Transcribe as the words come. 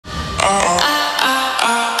Hi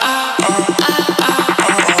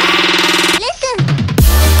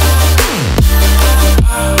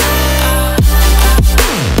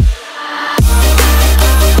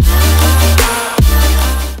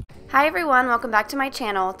everyone, welcome back to my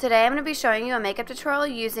channel. Today I'm going to be showing you a makeup tutorial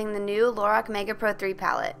using the new Lorac Mega Pro 3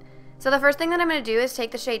 palette. So the first thing that I'm going to do is take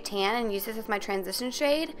the shade Tan and use this as my transition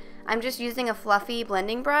shade. I'm just using a fluffy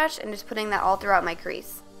blending brush and just putting that all throughout my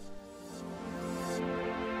crease.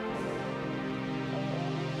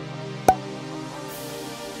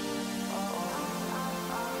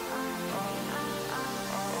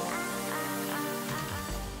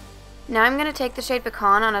 Now I'm going to take the shade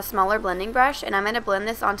Pecan on a smaller blending brush and I'm going to blend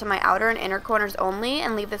this onto my outer and inner corners only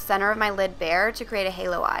and leave the center of my lid bare to create a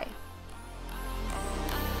halo eye.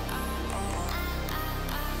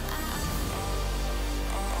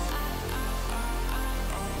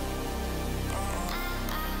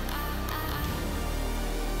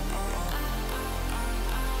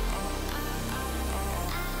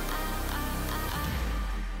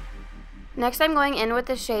 Next I'm going in with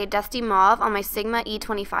the shade Dusty Mauve on my Sigma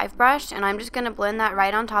E25 brush and I'm just going to blend that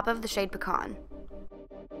right on top of the shade Pecan.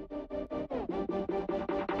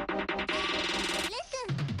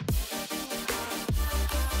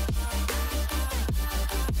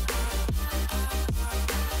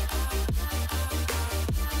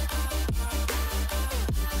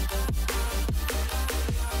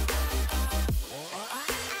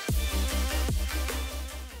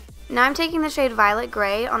 Now I'm taking the shade Violet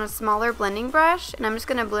Gray on a smaller blending brush and I'm just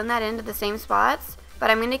going to blend that into the same spots, but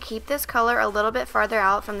I'm going to keep this color a little bit farther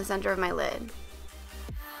out from the center of my lid.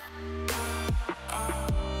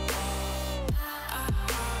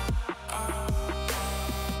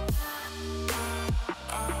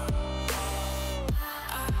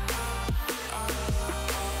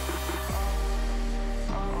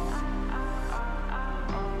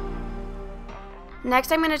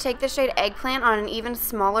 Next I'm going to take the shade Eggplant on an even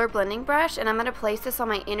smaller blending brush and I'm going to place this on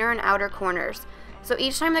my inner and outer corners. So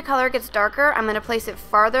each time the color gets darker, I'm going to place it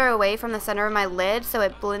farther away from the center of my lid so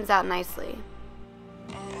it blends out nicely.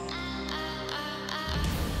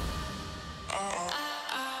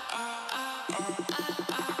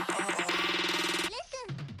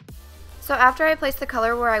 So after I placed the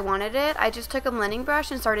color where I wanted it, I just took a blending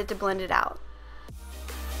brush and started to blend it out.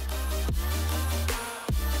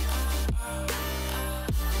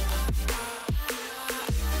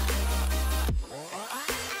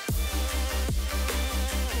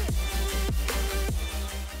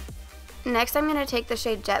 Next I'm going to take the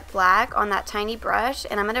shade Jet Black on that tiny brush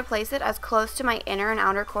and I'm going to place it as close to my inner and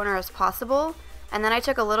outer corner as possible, and then I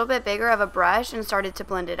took a little bit bigger of a brush and started to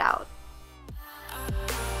blend it out.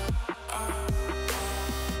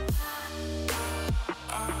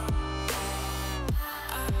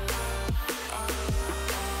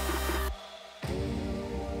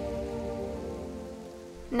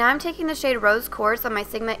 Now I'm taking the shade Rose Quartz on my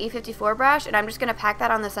Sigma E54 brush and I'm just going to pack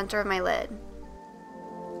that on the center of my lid.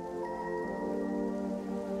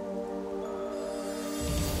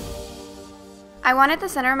 I wanted the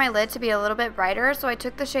center of my lid to be a little bit brighter, so I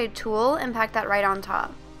took the shade Tulle and packed that right on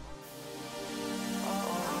top.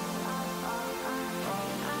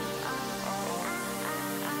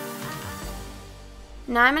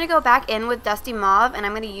 Now I'm going to go back in with Dusty Mauve and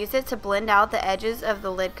I'm going to use it to blend out the edges of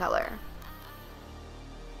the lid color.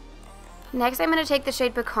 Next I'm going to take the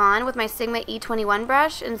shade Pecan with my Sigma E21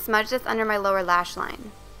 brush and smudge this under my lower lash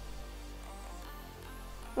line.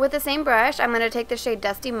 With the same brush, I'm going to take the shade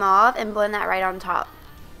Dusty Mauve and blend that right on top.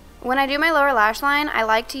 When I do my lower lash line, I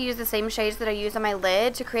like to use the same shades that I use on my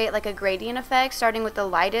lid to create like a gradient effect, starting with the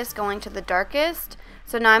lightest going to the darkest.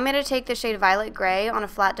 So now I'm going to take the shade Violet Gray on a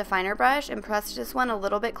flat definer brush and press this one a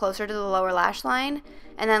little bit closer to the lower lash line.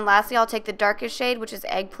 And then lastly, I'll take the darkest shade, which is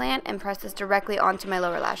Eggplant, and press this directly onto my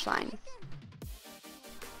lower lash line.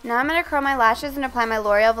 Now I'm going to curl my lashes and apply my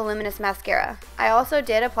L'Oreal Voluminous Mascara. I also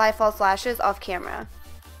did apply false lashes off camera.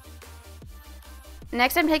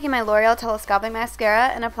 Next I'm taking my L'Oreal Telescopic Mascara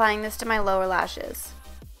and applying this to my lower lashes.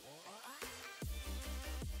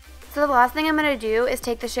 So the last thing I'm going to do is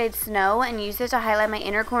take the shade Snow and use it to highlight my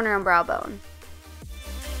inner corner and brow bone.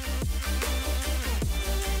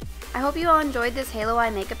 I hope you all enjoyed this halo eye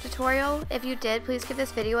makeup tutorial. If you did, please give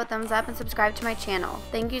this video a thumbs up and subscribe to my channel.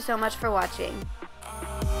 Thank you so much for watching.